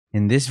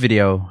In this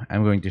video,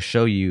 I'm going to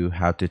show you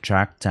how to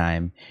track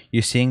time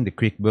using the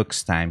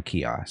Quickbooks Time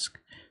Kiosk.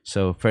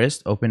 So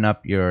first, open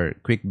up your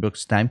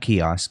Quickbooks Time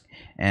Kiosk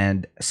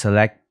and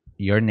select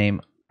your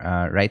name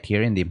right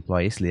here in the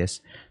employees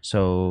list.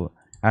 So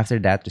after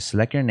that, just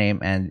select your name,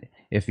 and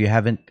if you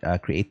haven't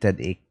created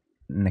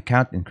an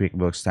account in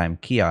Quickbooks Time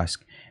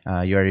Kiosk,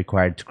 you are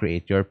required to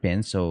create your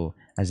PIN. So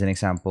as an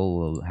example,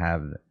 we'll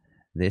have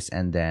this,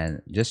 and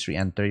then just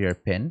re-enter your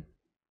PIN.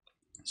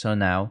 So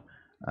now,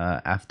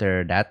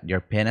 after that, your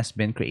PIN has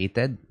been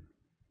created.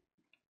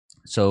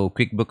 So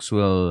QuickBooks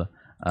will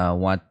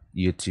want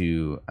you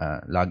to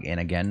log in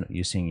again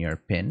using your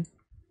PIN.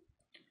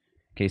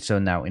 Okay, so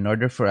now in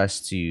order for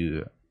us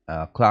to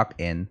clock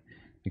in,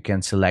 you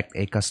can select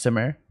a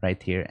customer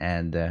right here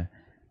and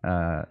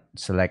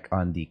select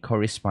on the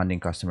corresponding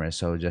customer.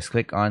 So just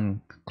click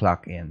on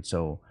clock in.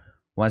 So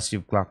once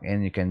you've clocked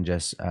in, you can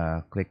just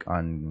click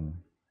on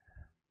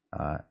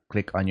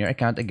your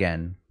account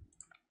again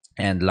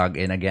and log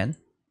in again.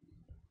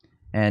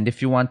 And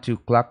if you want to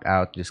clock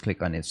out, just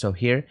click on it. So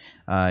here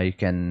you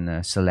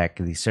can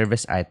select the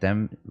service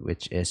item,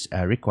 which is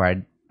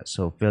required.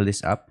 So fill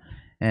this up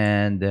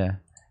and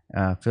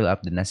fill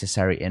up the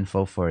necessary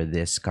info for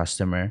this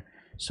customer.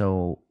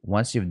 So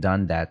once you've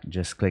done that,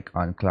 just click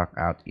on clock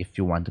out if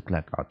you want to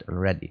clock out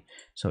already.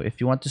 So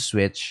if you want to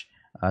switch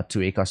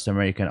to a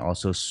customer, you can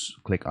also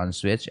click on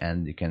switch,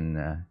 and you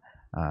can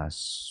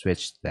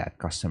switch that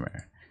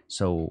customer.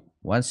 So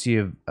once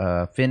you've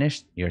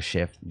finished your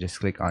shift,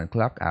 just click on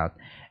clock out,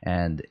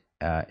 and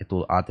it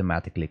will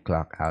automatically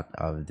clock out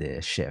of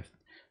the shift.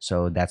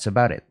 So that's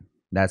about it.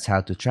 That's how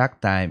to track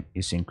time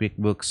using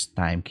QuickBooks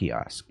Time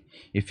Kiosk.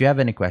 If you have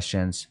any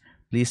questions,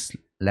 please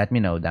let me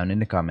know down in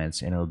the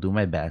comments, and I'll do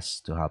my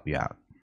best to help you out.